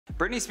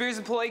Britney Spears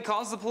employee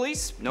calls the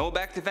police,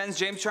 Beck defends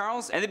James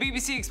Charles, and the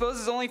BBC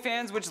exposes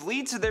OnlyFans, which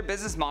leads to their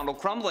business model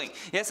crumbling.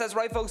 Yes, that's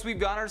right folks,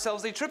 we've got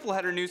ourselves a triple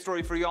header news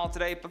story for you all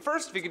today, but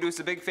first if you could do us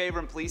a big favor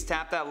and please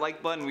tap that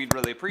like button, we'd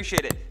really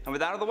appreciate it. And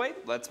with that out of the way,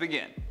 let's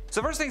begin.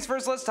 So first things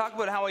first, let's talk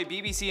about how a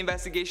BBC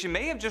investigation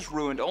may have just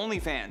ruined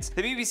OnlyFans.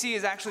 The BBC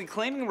is actually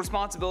claiming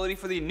responsibility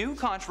for the new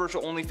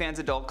controversial OnlyFans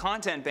adult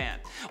content ban.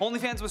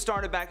 OnlyFans was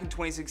started back in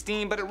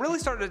 2016, but it really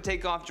started to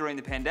take off during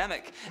the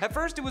pandemic. At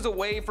first it was a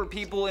way for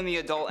people in the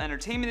adult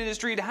entertainment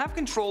industry to have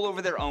control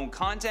over their own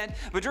content,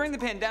 but during the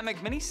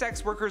pandemic many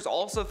sex workers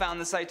also found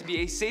the site to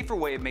be a safer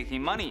way of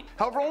making money.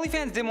 However,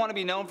 OnlyFans didn't want to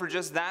be known for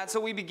just that, so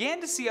we began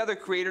to see other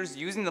creators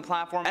using the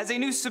platform as a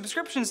new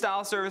subscription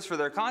style service for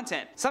their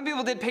content. Some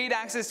people did paid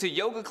access to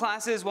yoga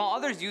classes, while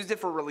others used it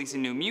for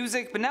releasing new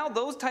music, but now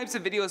those types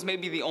of videos may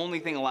be the only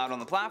thing allowed on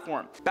the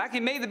platform. Back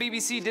in May, the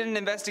BBC did an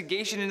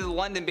investigation into the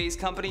London-based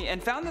company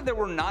and found that there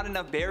were not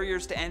enough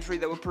barriers to entry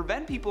that would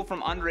prevent people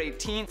from under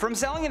 18 from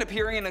selling and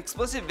appearing in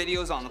explicit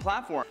videos on the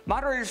platform.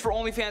 Moderators for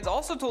OnlyFans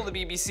also told the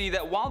BBC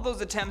that while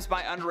those attempts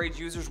by underage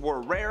users were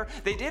rare,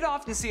 they did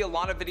often see a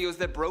lot of videos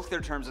that broke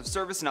their terms of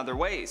service in other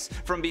ways,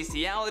 from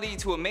bestiality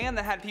to a man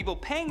that had people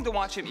paying to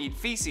watch him eat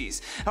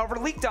feces. However,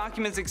 leaked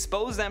documents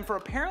exposed them for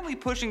apparently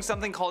pushing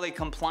something called a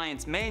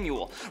compliance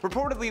manual.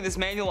 Reportedly, this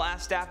manual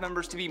asked staff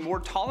members to be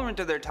more tolerant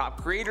of their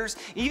top creators,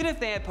 even if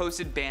they had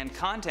posted banned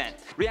content.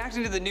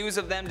 Reacting to the news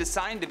of them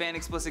deciding to ban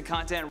explicit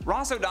content,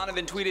 Ross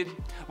O'Donovan tweeted,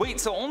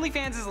 "Wait, so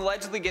OnlyFans is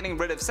allegedly getting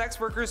rid of sex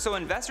workers so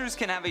investors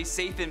can have a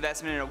safe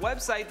investment in a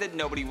website that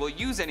nobody will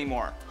use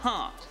anymore?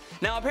 Huh."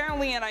 Now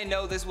apparently, and I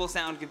know this will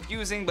sound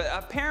confusing, but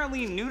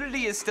apparently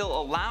nudity is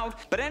still allowed,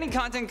 but any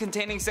content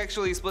containing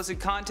sexually explicit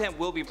content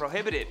will be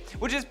prohibited,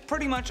 which is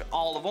pretty much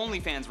all of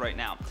OnlyFans right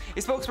now. A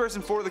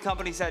spokesperson for the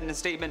company said in a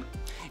statement,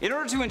 "In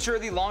order to ensure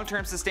the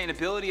long-term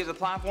sustainability of the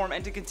platform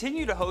and to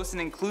continue to host an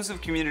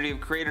inclusive community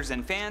of creators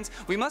and fans,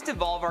 we must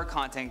evolve our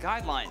content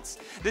guidelines.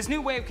 This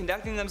new way of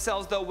conducting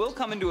themselves though will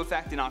come into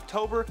effect in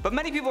October, but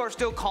many people are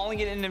still calling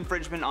it an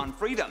infringement on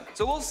freedom,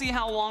 so we'll see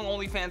how long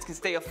OnlyFans can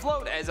stay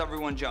afloat as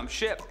everyone jumps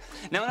ship."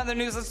 Now in other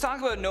news, let's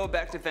talk about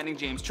Beck defending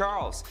James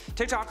Charles.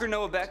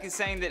 TikToker Beck is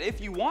saying that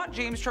if you want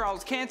James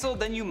Charles cancelled,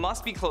 then you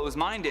must be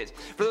closed-minded.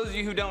 For those of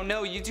you who don't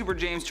know, YouTuber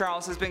James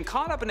Charles has been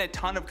caught up in a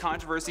ton of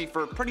controversy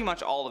for pretty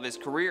much all of his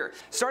career.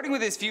 Starting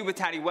with his feud with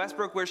Tati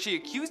Westbrook, where she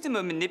accused him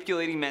of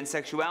manipulating men's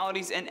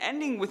sexualities, and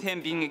ending with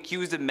him being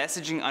accused of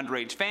messaging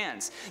underage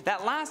fans.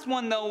 That last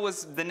one though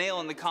was the nail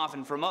in the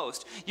coffin for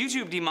most.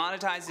 YouTube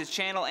demonetized his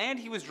channel and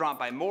he was dropped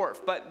by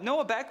Morph, but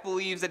Beck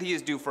believes that he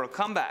is due for a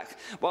comeback.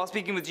 While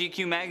speaking with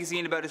GQ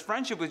magazine about his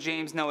friendship with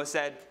James, Noah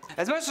said,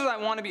 "As much as I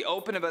want to be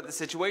open about the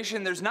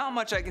situation, there's not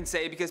much I can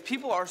say because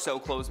people are so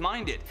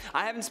close-minded.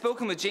 I haven't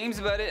spoken with James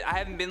about it, I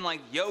haven't been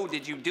like, yo,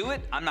 did you do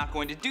it? I'm not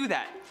going to do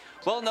that."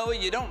 Well, Noah,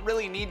 you don't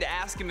really need to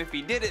ask him if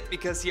he did it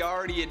because he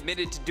already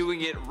admitted to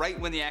doing it right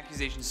when the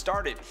accusation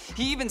started.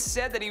 He even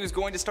said that he was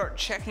going to start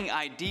checking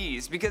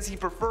IDs because he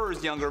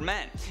prefers younger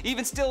men.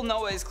 Even still,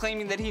 Noah is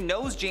claiming that he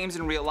knows James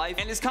in real life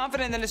and is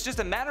confident that it's just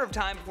a matter of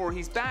time before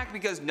he's back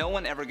because no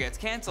one ever gets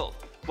cancelled.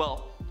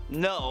 Well,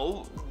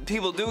 no,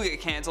 people do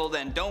get cancelled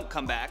and don't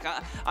come back.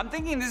 I'm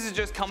thinking this is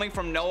just coming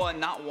from Noah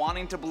not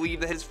wanting to believe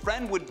that his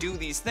friend would do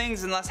these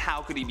things, unless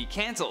how could he be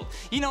cancelled?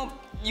 You know,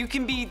 you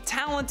can be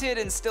talented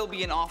and still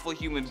be an awful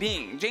human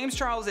being. James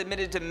Charles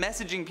admitted to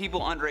messaging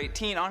people under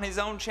 18 on his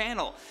own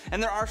channel,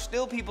 and there are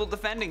still people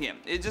defending him.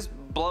 It just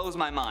blows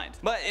my mind.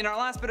 But in our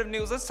last bit of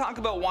news, let's talk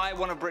about why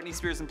one of Britney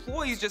Spears'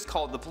 employees just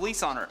called the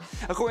police on her.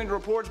 According to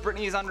reports,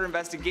 Britney is under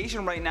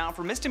investigation right now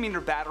for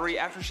misdemeanor battery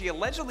after she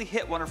allegedly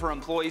hit one of her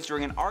employees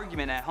during an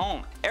argument at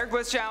home. Eric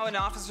Westchow, an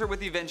officer with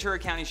the Ventura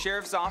County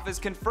Sheriff's Office,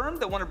 confirmed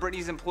that one of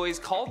Britney's employees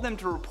called them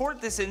to report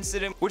this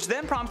incident, which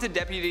then prompted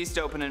deputies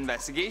to open an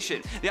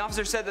investigation. The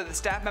officer said that the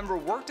staff member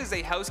worked as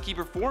a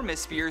housekeeper for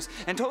Miss Spears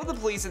and told the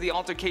police that the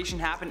altercation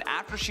happened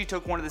after she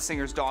took one of the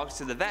singer's dogs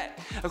to the vet.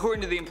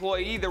 According to the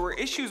employee, there were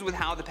issues with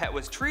how the pet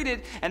was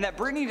treated and that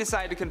Britney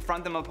decided to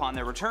confront them upon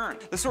their return.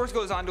 The source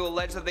goes on to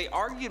allege that they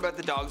argued about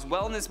the dog's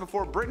wellness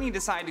before Britney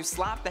decided to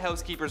slap the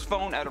housekeeper's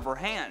phone out of her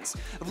hands.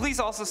 The police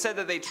also said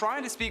that they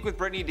tried to speak with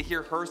Britney to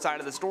hear her side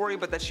of the story,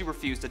 but that she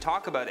refused to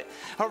talk about it.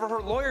 However,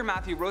 her lawyer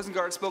Matthew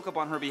Rosengart spoke up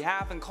on her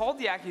behalf and called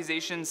the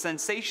accusation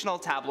sensational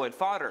tabloid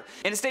fodder.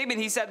 In a statement,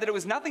 he said that it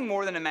was nothing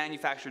more than a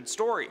manufactured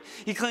story.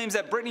 He claims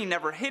that Britney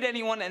never hit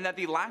anyone and that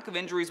the lack of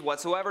injuries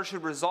whatsoever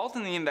should result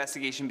in the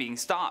investigation being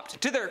stopped.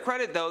 To their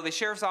credit though, the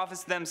sheriff's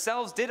office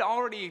themselves did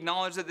already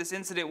acknowledge that this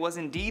incident was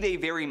indeed a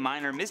very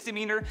minor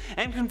misdemeanor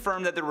and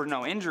confirmed that there were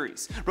no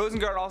injuries.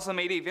 Rosengart also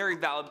made a very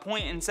valid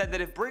point and said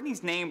that if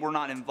Britney's name were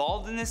not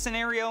involved in this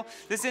scenario,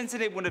 this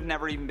incident would have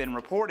never even been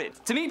reported.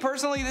 To me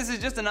personally, this is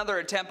just another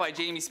attempt by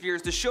Jamie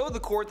Spears to show the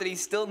court that he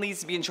still needs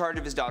to be in charge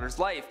of his daughter's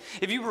life.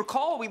 If you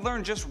recall, we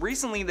learned just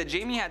recently that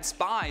Jamie had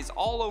spies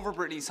all over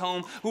Britney's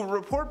home who would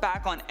report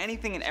back on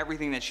anything and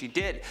everything that she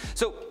did.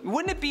 So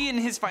wouldn't it be in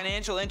his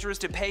financial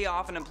interest to pay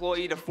off an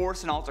employee to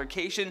force an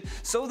altercation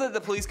information so that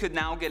the police could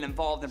now get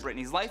involved in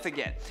Britney's life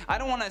again. I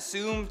don't want to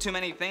assume too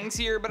many things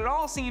here, but it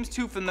all seems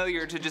too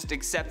familiar to just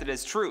accept it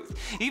as truth.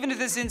 Even if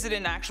this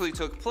incident actually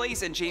took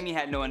place and Jamie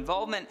had no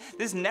involvement,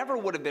 this never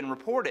would have been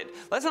reported.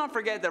 Let's not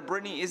forget that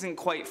Britney isn't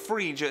quite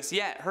free just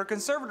yet. Her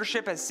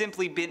conservatorship has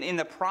simply been in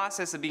the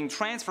process of being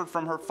transferred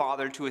from her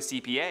father to a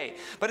CPA,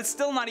 but it's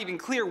still not even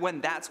clear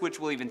when that switch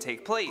will even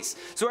take place.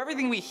 So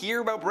everything we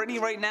hear about Britney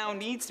right now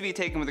needs to be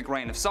taken with a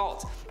grain of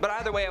salt. But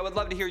either way, I would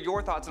love to hear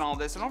your thoughts on all of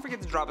this, so don't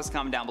forget to drop us a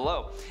comment down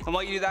below. And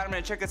while you do that, I'm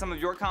going to check out some of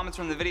your comments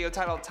from the video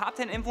titled Top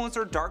 10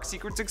 Influencer Dark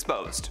Secrets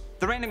Exposed.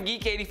 The Random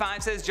Geek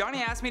 85 says,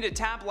 Johnny asked me to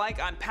tap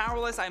like, I'm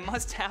powerless, I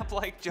must tap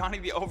like, Johnny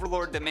the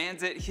Overlord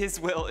demands it, his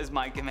will is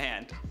my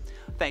command.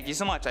 Thank you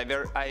so much,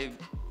 I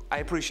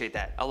appreciate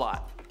that a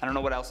lot. I don't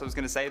know what else I was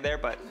going to say there,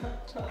 but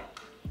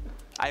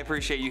I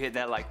appreciate you hit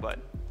that like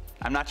button.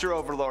 I'm not your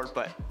overlord,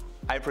 but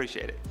I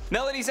appreciate it.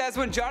 Melody says,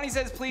 when Johnny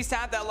says please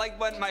tap that like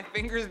button, my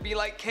fingers be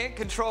like, can't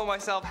control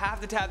myself, have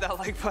to tap that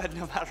like button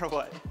no matter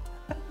what.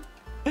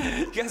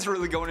 You guys are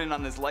really going in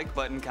on this like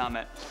button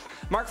comment.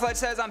 Mark Fletch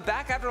says, I'm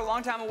back after a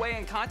long time away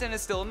and content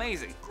is still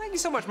amazing. Thank you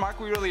so much, Mark,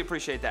 we really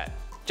appreciate that.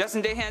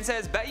 Justin Dahan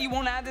says, bet you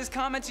won't add this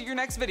comment to your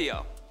next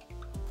video.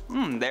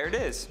 There it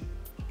is.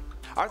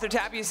 Arthur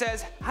Tapia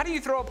says, how do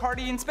you throw a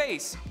party in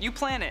space? You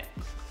plan it.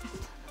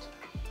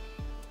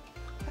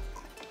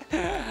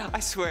 I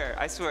swear,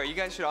 you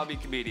guys should all be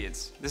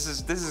comedians. This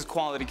is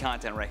quality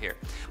content right here.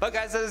 But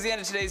guys, that is the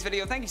end of today's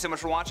video. Thank you so much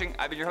for watching.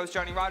 I've been your host,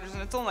 Johnny Rogers,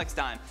 and until next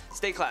time,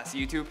 stay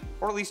classy, YouTube,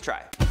 or at least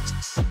try.